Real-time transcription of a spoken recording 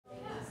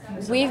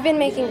We've been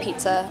making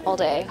pizza all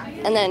day,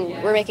 and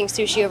then we're making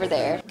sushi over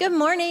there. Good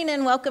morning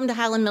and welcome to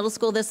Highland Middle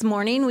School this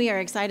morning. We are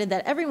excited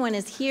that everyone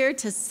is here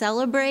to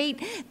celebrate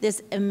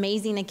this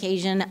amazing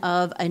occasion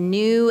of a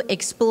new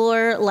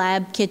Explore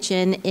Lab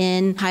kitchen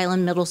in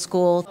Highland Middle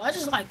School. I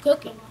just like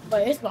cooking,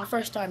 but it's my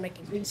first time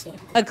making pizza.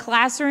 A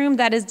classroom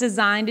that is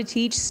designed to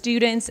teach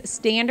students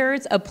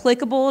standards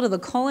applicable to the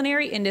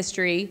culinary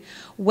industry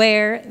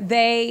where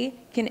they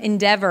can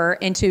endeavor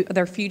into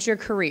their future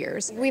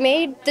careers. We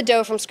made the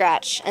dough from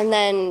scratch, and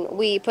then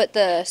we put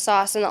the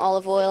sauce and the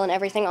olive oil and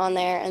everything on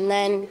there, and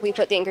then we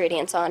put the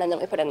ingredients on, and then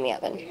we put it in the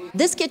oven.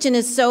 This kitchen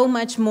is so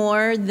much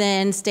more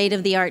than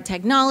state-of-the-art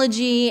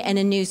technology and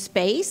a new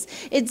space.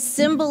 It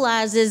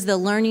symbolizes the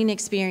learning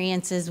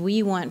experiences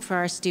we want for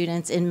our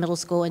students in middle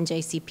school and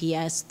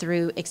JCPS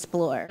through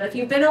Explore. If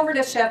you've been over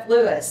to Chef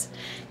Lewis,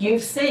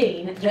 you've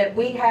seen that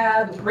we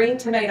have green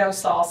tomato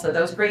salsa.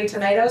 Those green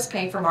tomatoes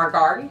came from our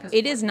garden.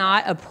 It is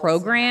not a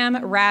program,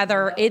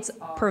 rather it's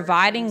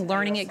providing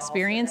learning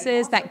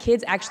experiences that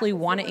kids actually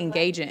want to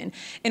engage in.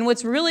 And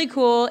what's really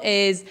cool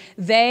is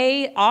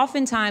they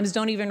oftentimes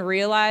don't even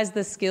realize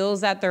the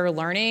skills that they're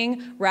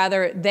learning,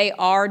 rather they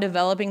are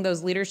developing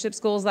those leadership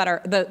skills that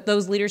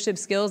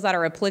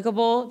are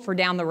applicable for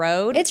down the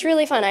road. It's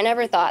really fun. I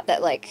never thought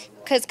that,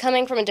 because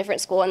coming from a different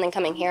school and then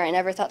coming here, I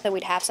never thought that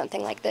we'd have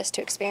something like this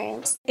to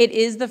experience. It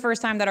is the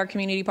first time that our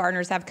community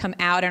partners have come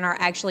out and are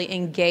actually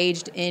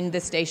engaged in the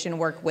station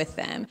work with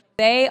them.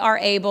 They are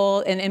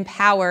able and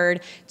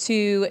empowered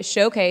to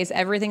showcase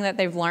everything that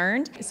they've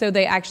learned. So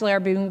they actually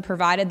are being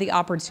provided the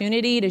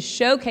opportunity to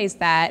showcase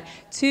that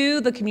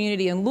to the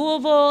community in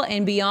Louisville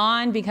and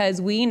beyond,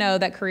 because we know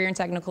that career and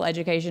technical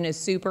education is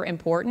super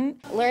important.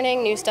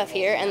 Learning new stuff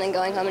here and then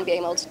going home and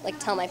being able to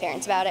tell my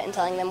parents about it and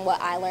telling them what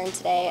I learned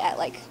today at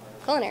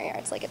culinary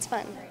arts, it's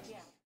fun.